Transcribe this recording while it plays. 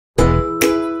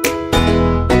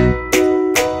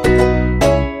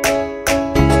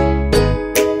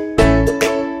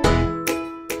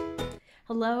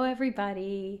Hello,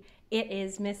 everybody. It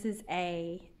is Mrs.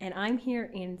 A, and I'm here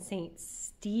in St.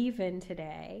 Stephen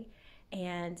today,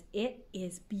 and it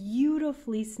is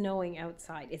beautifully snowing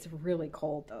outside. It's really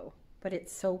cold though, but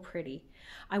it's so pretty.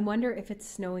 I wonder if it's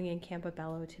snowing in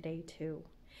Campobello today too.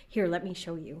 Here, let me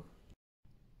show you.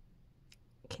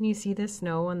 Can you see the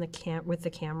snow on the with the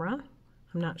camera?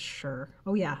 I'm not sure.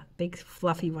 Oh yeah, big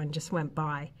fluffy one just went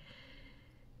by.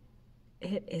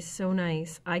 It is so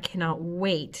nice. I cannot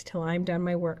wait till I'm done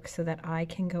my work so that I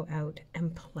can go out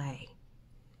and play.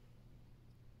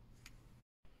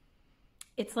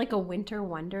 It's like a winter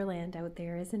wonderland out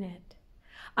there, isn't it?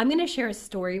 I'm going to share a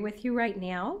story with you right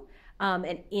now.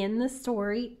 And in the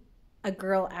story, a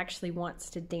girl actually wants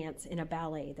to dance in a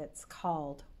ballet that's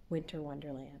called Winter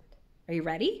Wonderland. Are you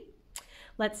ready?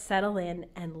 Let's settle in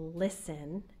and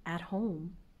listen at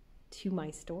home to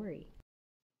my story.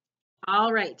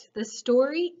 All right, the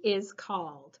story is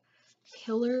called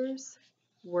Pillar's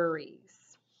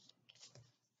Worries.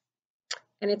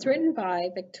 And it's written by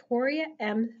Victoria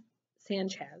M.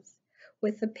 Sanchez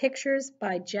with the pictures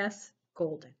by Jess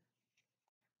Golden.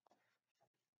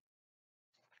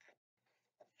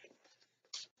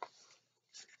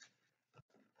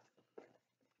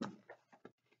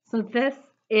 So this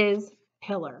is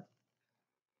Pillar.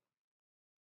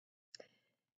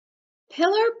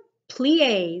 Pillar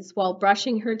plies while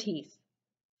brushing her teeth.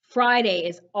 Friday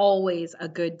is always a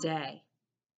good day.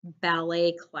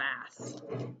 Ballet class.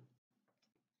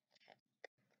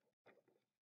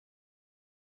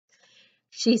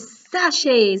 She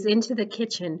sashays into the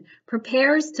kitchen,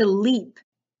 prepares to leap,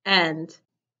 and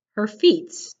her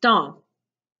feet stomp.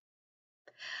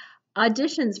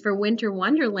 Auditions for Winter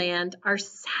Wonderland are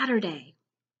Saturday.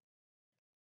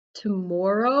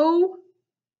 Tomorrow,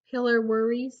 Pillar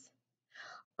worries.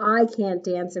 I can't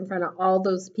dance in front of all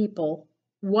those people.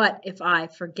 What if I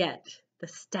forget the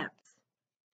steps?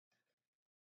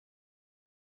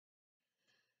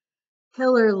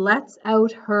 Pillar lets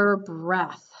out her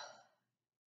breath.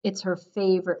 It's her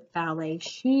favorite ballet.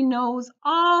 She knows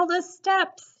all the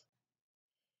steps.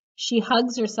 She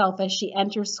hugs herself as she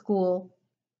enters school.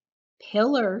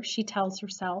 Pillar, she tells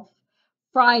herself,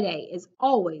 Friday is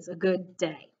always a good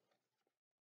day.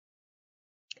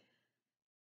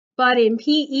 But in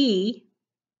PE,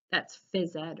 that's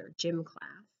phys ed or gym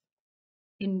class,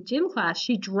 in gym class,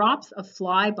 she drops a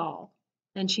fly ball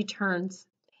and she turns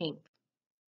pink.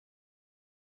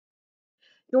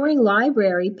 During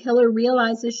library, Pillar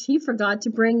realizes she forgot to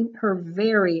bring her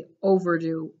very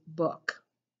overdue book.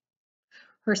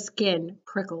 Her skin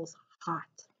prickles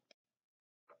hot.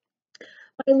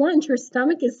 By lunch, her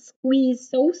stomach is squeezed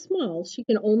so small she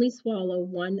can only swallow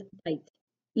one bite,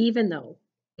 even though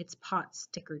it's pot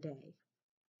sticker day.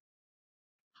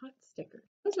 Pot stickers.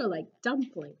 Those are like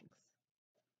dumplings.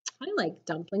 I like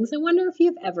dumplings. I wonder if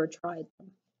you've ever tried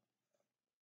them.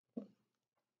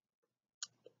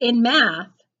 In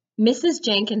math, Mrs.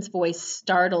 Jenkins' voice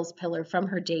startles Pillar from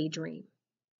her daydream.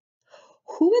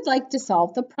 Who would like to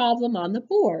solve the problem on the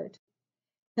board?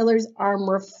 Pillar's arm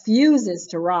refuses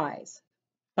to rise,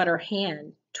 but her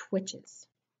hand twitches.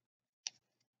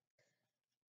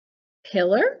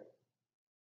 Pillar?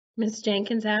 Miss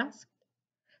Jenkins asked.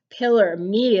 Pillar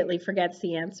immediately forgets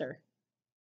the answer.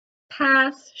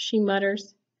 Pass, she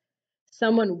mutters.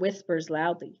 Someone whispers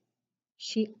loudly.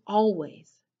 She always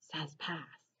says pass.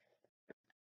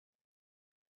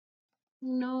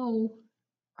 No,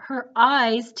 her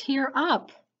eyes tear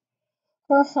up.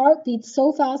 Her heart beats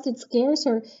so fast it scares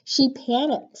her. She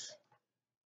panics.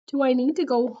 Do I need to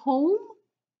go home?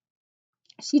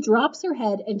 She drops her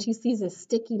head and she sees a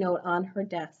sticky note on her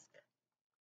desk.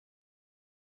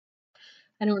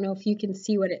 I don't know if you can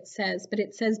see what it says, but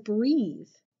it says breathe.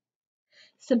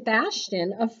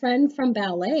 Sebastian, a friend from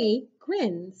ballet,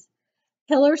 grins.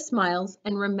 Pillar smiles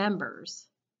and remembers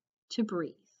to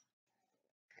breathe.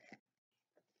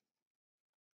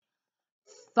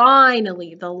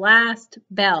 Finally, the last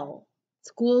bell.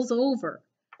 School's over.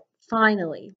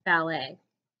 Finally, ballet.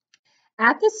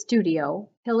 At the studio,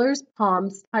 Pillar's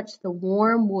palms touch the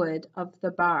warm wood of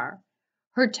the bar.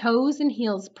 Her toes and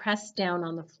heels press down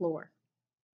on the floor.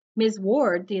 Ms.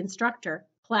 Ward, the instructor,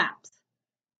 claps.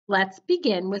 Let's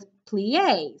begin with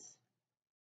pliés.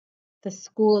 The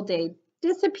school day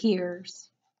disappears.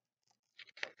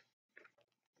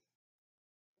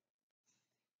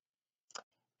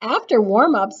 After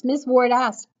warm-ups, Ms. Ward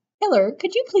asked, Pillar,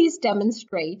 could you please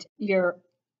demonstrate your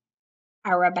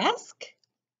arabesque?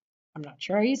 I'm not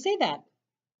sure how you say that.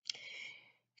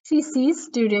 She sees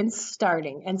students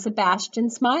starting and Sebastian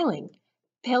smiling.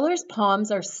 Pillar's palms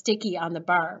are sticky on the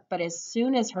bar, but as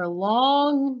soon as her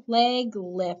long leg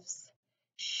lifts,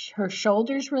 her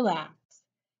shoulders relax.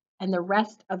 and the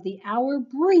rest of the hour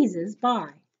breezes by.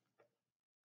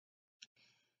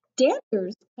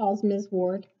 Dancers, calls Miss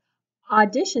Ward,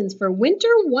 auditions for Winter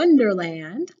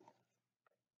Wonderland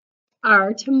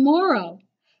are tomorrow.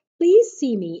 Please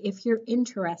see me if you're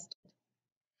interested.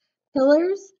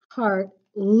 Pillar's heart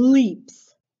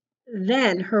leaps.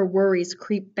 Then her worries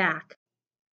creep back.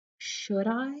 Should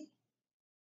I?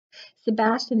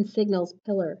 Sebastian signals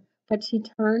Pillar, but she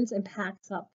turns and packs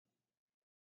up.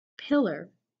 Pillar,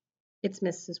 it's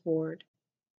Mrs. Ward.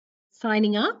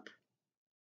 Signing up?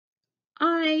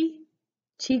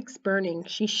 Cheeks burning,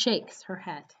 she shakes her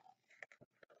head.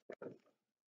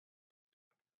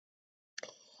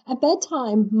 At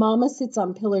bedtime, Mama sits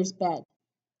on Pillar's bed.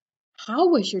 How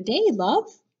was your day, love?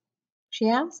 She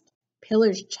asked.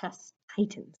 Pillar's chest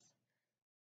tightens.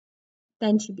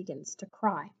 Then she begins to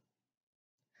cry.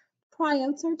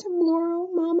 Tryouts are tomorrow,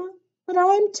 Mama, but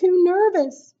I'm too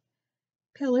nervous.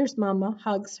 Pillar's mama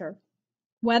hugs her.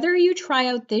 Whether you try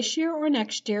out this year or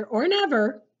next year or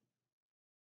never,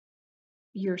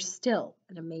 you're still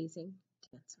an amazing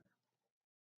dancer.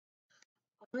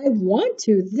 I want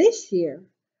to this year,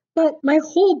 but my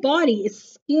whole body is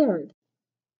scared.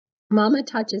 Mama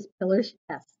touches Pillar's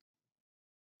chest.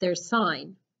 Their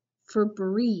sign for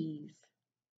breathe.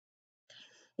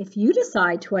 If you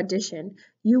decide to audition,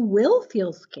 you will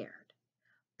feel scared.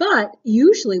 But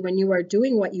usually when you are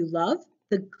doing what you love,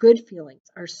 the good feelings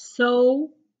are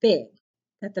so big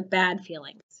that the bad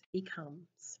feelings become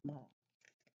small.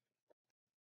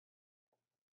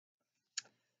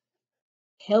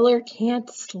 Pillar can't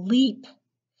sleep.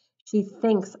 She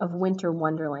thinks of Winter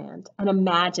Wonderland and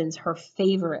imagines her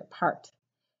favorite part,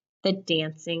 the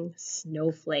dancing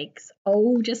snowflakes.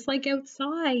 Oh, just like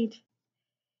outside.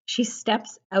 She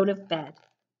steps out of bed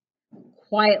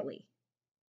quietly,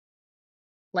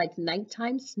 like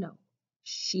nighttime snow.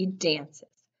 She dances.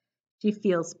 She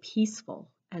feels peaceful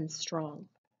and strong.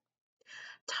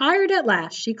 Tired at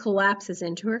last, she collapses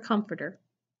into her comforter.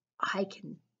 I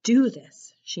can do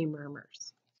this, she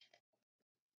murmurs.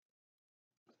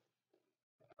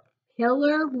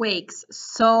 Pillar wakes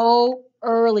so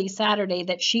early Saturday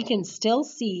that she can still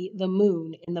see the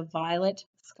moon in the violet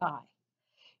sky.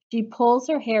 She pulls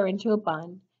her hair into a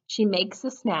bun, she makes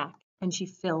a snack, and she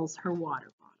fills her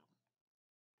water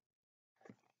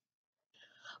bottle.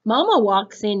 Mama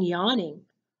walks in yawning.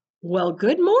 Well,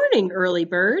 good morning, early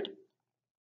bird.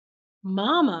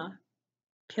 Mama,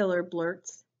 Pillar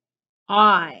blurts,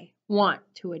 I want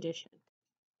to audition.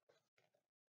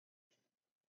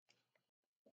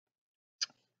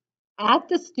 At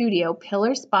the studio,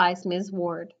 Pillar spies Ms.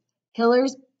 Ward.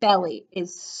 Pillar's belly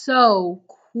is so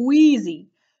queasy.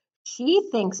 She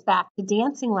thinks back to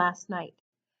dancing last night.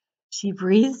 She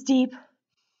breathes deep,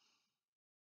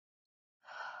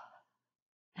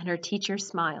 and her teacher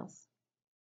smiles.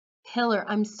 Pillar,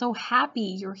 I'm so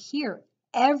happy you're here.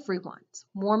 Everyone's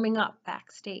warming up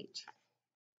backstage.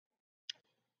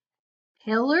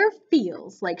 Pillar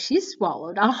feels like she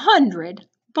swallowed 100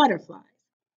 butterflies.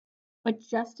 But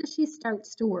just as she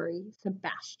starts to worry,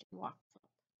 Sebastian walks up.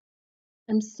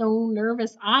 I'm so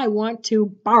nervous, I want to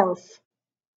barf,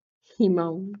 he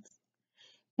moans.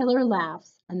 Pillar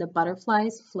laughs, and the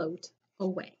butterflies float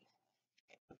away.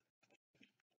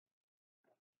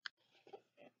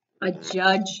 A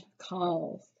judge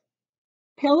calls.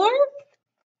 Pillar?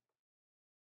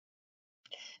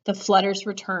 The flutters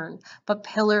return, but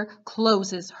Pillar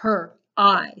closes her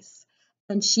eyes,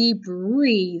 and she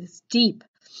breathes deep.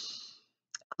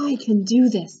 I can do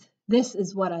this. This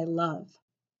is what I love.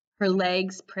 Her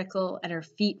legs prickle and her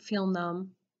feet feel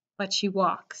numb, but she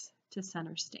walks to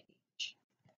center stage.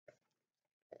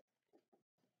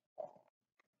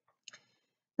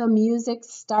 The music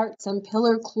starts and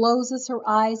Pillar closes her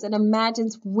eyes and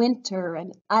imagines winter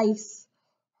and ice.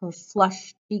 Her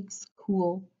flushed cheeks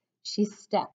cool. She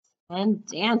steps and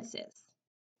dances.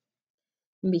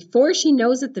 And before she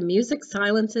knows it, the music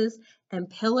silences and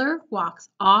Pillar walks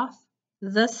off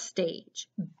the stage,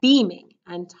 beaming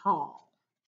and tall.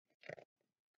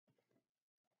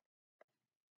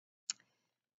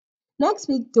 Next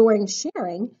week, during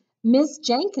sharing, Miss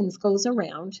Jenkins goes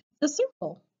around the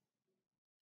circle.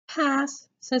 Pass,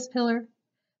 says Pillar,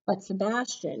 but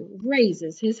Sebastian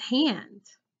raises his hand.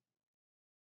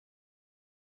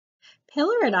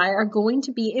 Pillar and I are going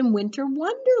to be in Winter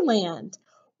Wonderland.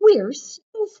 We're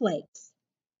snowflakes.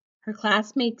 Her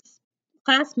classmates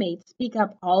speak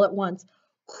up all at once.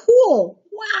 Cool!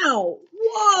 Wow!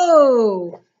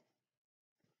 Whoa!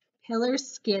 Pillar's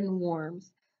skin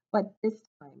warms, but this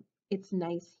time it's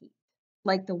nice heat,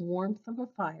 like the warmth of a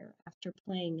fire after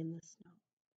playing in the snow.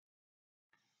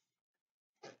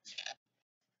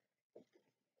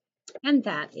 And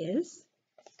that is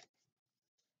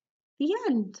the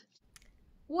end.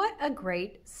 What a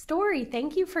great story.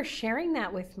 Thank you for sharing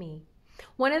that with me.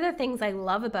 One of the things I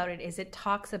love about it is it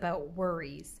talks about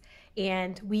worries,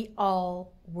 and we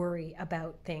all worry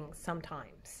about things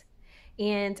sometimes.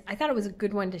 And I thought it was a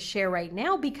good one to share right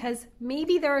now because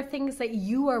maybe there are things that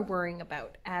you are worrying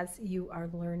about as you are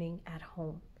learning at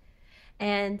home.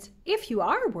 And if you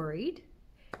are worried,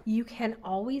 you can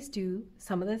always do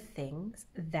some of the things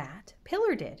that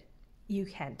Pillar did. You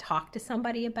can talk to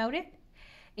somebody about it,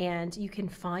 and you can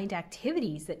find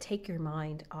activities that take your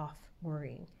mind off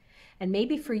worrying. And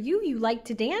maybe for you, you like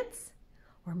to dance,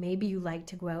 or maybe you like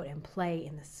to go out and play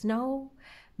in the snow.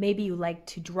 Maybe you like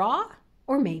to draw,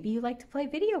 or maybe you like to play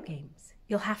video games.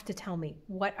 You'll have to tell me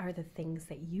what are the things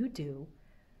that you do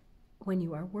when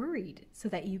you are worried so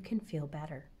that you can feel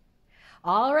better.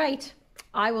 All right,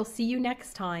 I will see you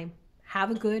next time.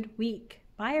 Have a good week.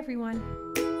 Bye,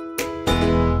 everyone.